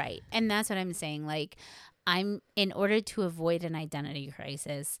that. right. And that's what I'm saying. Like, I'm in order to avoid an identity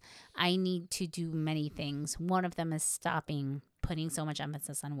crisis, I need to do many things. One of them is stopping putting so much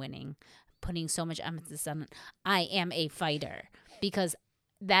emphasis on winning, putting so much emphasis on I am a fighter, because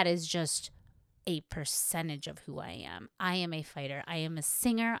that is just a percentage of who I am. I am a fighter. I am a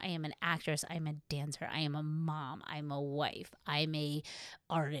singer. I am an actress. I'm a dancer. I am a mom. I'm a wife. I'm a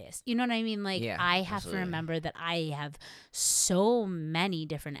artist. You know what I mean? Like, Yeah, I have absolutely. to remember that I have so many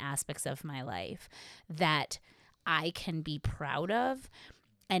different aspects of my life that I can be proud of.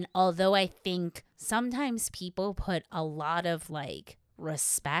 And although I think sometimes people put a lot of like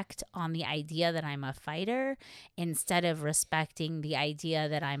respect on the idea that I'm a fighter instead of respecting the idea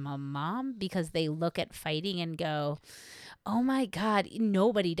that I'm a mom, because they look at fighting and go, oh my God,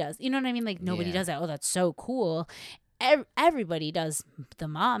 nobody does. You know what I mean? Like, nobody Yeah. does that. Oh, that's so cool. Everybody does the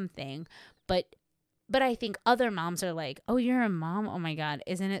mom thing. But I think other moms are like, oh, you're a mom? Oh my God,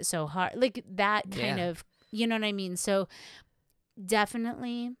 isn't it so hard? Like that kind Yeah. of, you know what I mean? So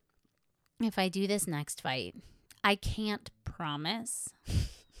definitely, if I do this next fight, I can't promise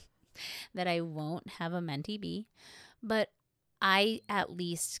that I won't have a mentee B, but I at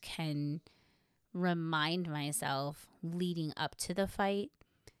least can remind myself leading up to the fight,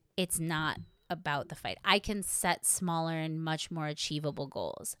 it's not about the fight. I can set smaller and much more achievable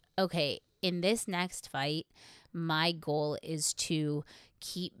goals. Okay, in this next fight, my goal is to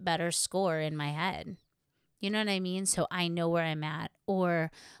keep better score in my head. You know what I mean? So I know where I'm at, or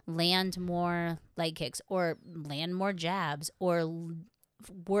land more leg kicks, or land more jabs, or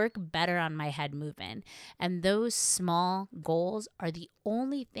work better on my head movement. And those small goals are the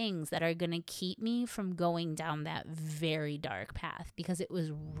only things that are going to keep me from going down that very dark path, because it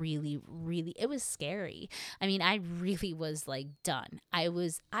was really, really, it was scary. I mean, I really was like done. I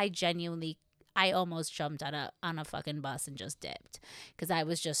almost jumped on a fucking bus and just dipped, because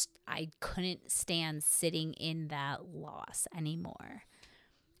I couldn't stand sitting in that loss anymore.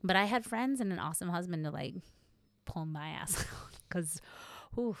 But I had friends and an awesome husband to like pull my ass out, because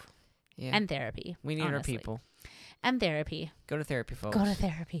Yeah. and therapy. we need honestly. our people. And therapy. Go to therapy, folks. Go to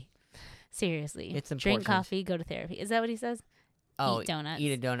therapy. Seriously. It's Drink important. coffee, go to therapy. Is that what he says? Oh, Eat donuts.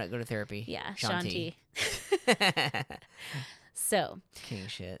 Eat a donut, go to therapy. Yeah, Shanti. Shanti. So, King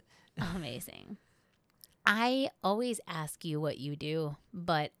shit. amazing. I always ask you what you do,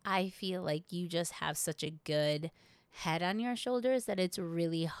 but I feel like you just have such a good head on your shoulders that it's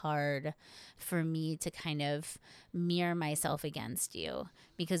really hard for me to kind of mirror myself against you,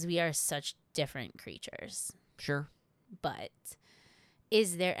 because we are such different creatures. Sure. But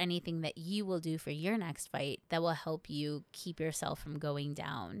is there anything that you will do for your next fight that will help you keep yourself from going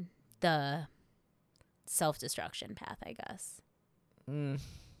down the self-destruction path, I guess?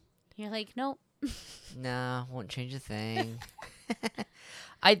 You're like, nope. Nah, won't change a thing.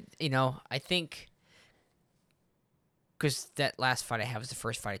 I think because that last fight I had was the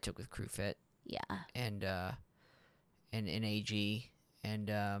first fight I took with CrewFit Yeah. and in AG and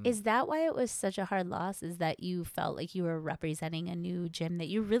Is that why it was such a hard loss? Is that you felt like you were representing a new gym that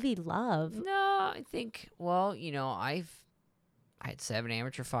you really love? no, I think I had 7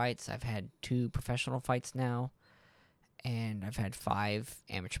 amateur fights. I've had 2 professional fights now. And I've had 5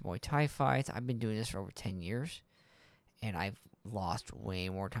 amateur Muay Thai fights. I've been doing this for over 10 years. And I've lost way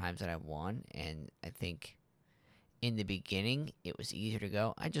more times than I've won. And I think in the beginning, it was easier to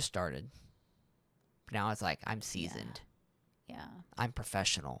go. I just started. But now it's like, I'm seasoned. Yeah. I'm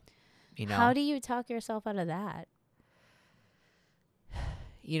professional. How do you talk yourself out of that?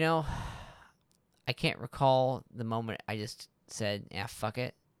 I can't recall the moment I just said, yeah, fuck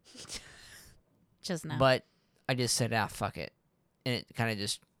it. Just now. But I just said, fuck it. And it kind of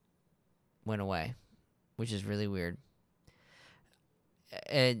just went away, which is really weird.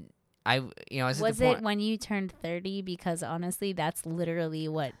 And I was Was at the it point, when you turned 30? Because honestly, that's literally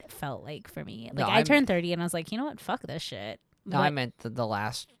what it felt like for me. No, Like, I turned 30 and I was like, you know what? Fuck this shit. no, What? I meant the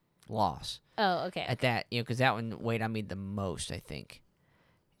last loss. Oh, okay. At that, because that one weighed on me the most, I think.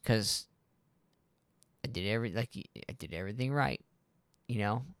 Because I did everything right.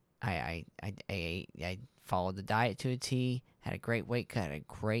 I followed the diet to a T, had a great weight cut, had a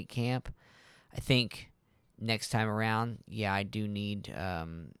great camp. I think next time around, yeah, I do need,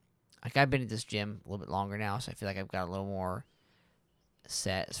 I've been at this gym a little bit longer now, so I feel like I've got a little more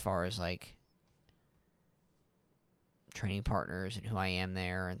set as far as, like, training partners and who I am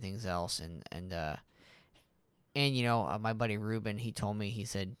there and things else. And my buddy Ruben, he told me, he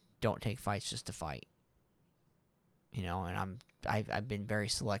said, don't take fights just to fight. you know, and I've been very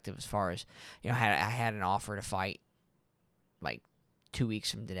selective as far as, you know, I had an offer to fight like 2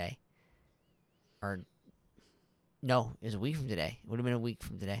 weeks from today, or no, it was a week from today. It would have been a week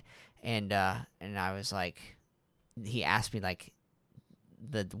from today, and I was like, he asked me like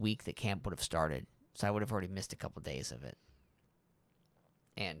the week that camp would have started, so I would have already missed a couple days of it,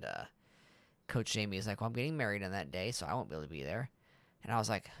 and Coach Jamie is like, well, I'm getting married on that day, so I won't be able to be there, and I was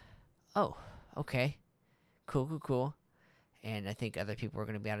like, oh, okay, cool. And I think other people were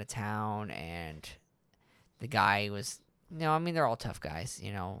going to be out of town, and the guy was, you know, I mean, they're all tough guys,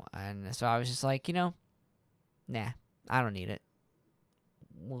 you know, and so I was just like, you know, nah, I don't need it.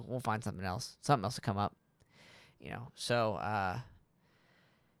 We'll find something else to come up, you know. So,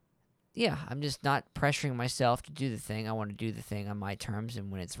 yeah, I'm just not pressuring myself to do the thing. I want to do the thing on my terms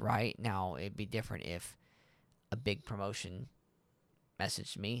and when it's right. Now, it'd be different if a big promotion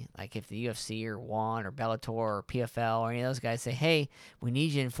messaged me, like if the UFC or One or Bellator or PFL or any of those guys say, hey, we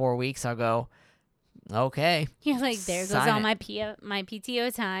need you in 4 weeks, I'll go, okay. You're like, there goes all my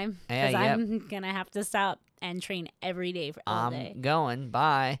PTO time, because I'm going to have to stop and train every day for all day. I'm going,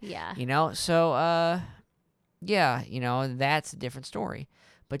 bye. Yeah. You know, so, yeah, you know, that's a different story.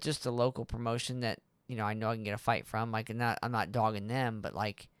 But just a local promotion that, you know I can get a fight from, like, I'm not dogging them, but,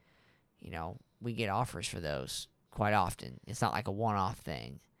 like, you know, we get offers for those quite often. It's not like a one-off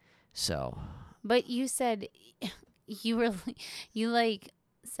thing. So. But you said you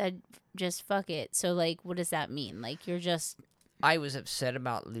said just fuck it. So, like, what does that mean? Like, you're just. I was upset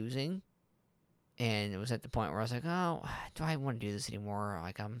about losing, and it was at the point where I was like, oh, do I want to do this anymore?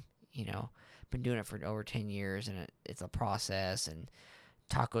 Like, I'm, you know, been doing it for over 10 years, and it's a process, and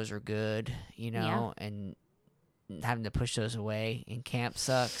tacos are good, you know, and having to push those away in camp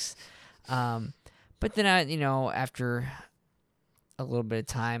sucks. But then after a little bit of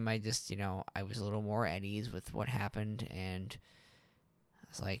time, I just, I was a little more at ease with what happened, and I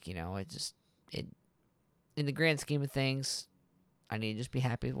was like, it in the grand scheme of things, I need to just be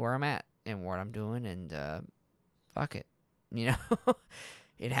happy with where I'm at and what I'm doing, and fuck it,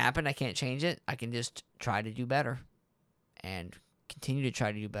 It happened. I can't change it. I can just try to do better and continue to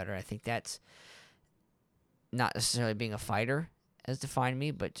try to do better. I think that's not necessarily being a fighter has defined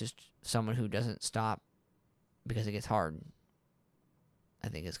me, but just someone who doesn't stop because it gets hard, I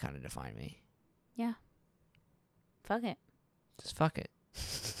think has kind of defined me. Yeah. Fuck it. Just fuck it.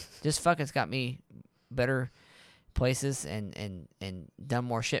 Just fuck it's got me better places and done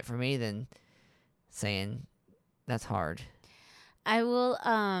more shit for me than saying that's hard. I will,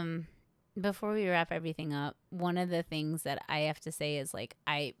 before we wrap everything up, one of the things that I have to say is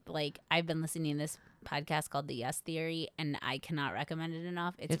I've been listening to this podcast called The Yes Theory, and I cannot recommend it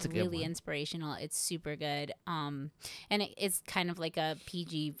enough. It's really inspirational. It's super good. And it's kind of like a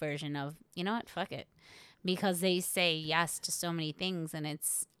PG version of, you know what, fuck it. Because they say yes to so many things, and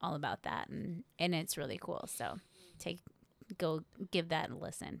it's all about that, and it's really cool. So go give that a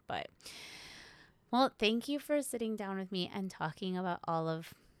listen. But well, thank you for sitting down with me and talking about all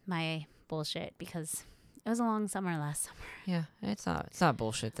of my bullshit, because it was a long summer last summer. Yeah, it's not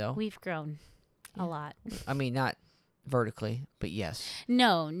bullshit though. We've grown a lot. I mean, not vertically, but yes.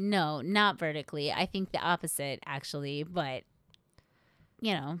 No, not vertically. I think the opposite, actually, but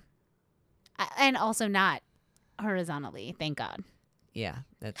and also not horizontally, thank God. Yeah,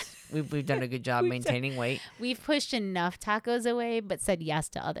 we've done a good job maintaining weight. We've pushed enough tacos away, but said yes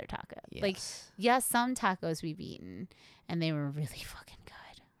to other tacos. Yes. Like, yes, some tacos we've eaten, and they were really fucking good.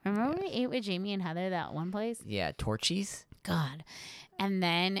 Remember we ate with Jamie and Heather that one place? Yeah, Torchy's. God. And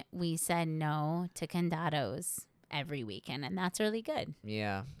then we said no to Condados every weekend, and that's really good.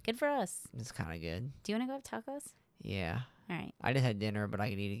 Yeah. Good for us. It's kind of good. Do you want to go have tacos? Yeah. All right. I just had dinner, but I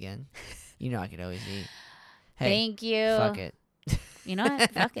could eat again. I could always eat. Hey, thank you. Fuck it. You know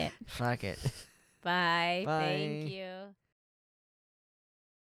what? Fuck it. Fuck it. Bye. Bye. Thank you.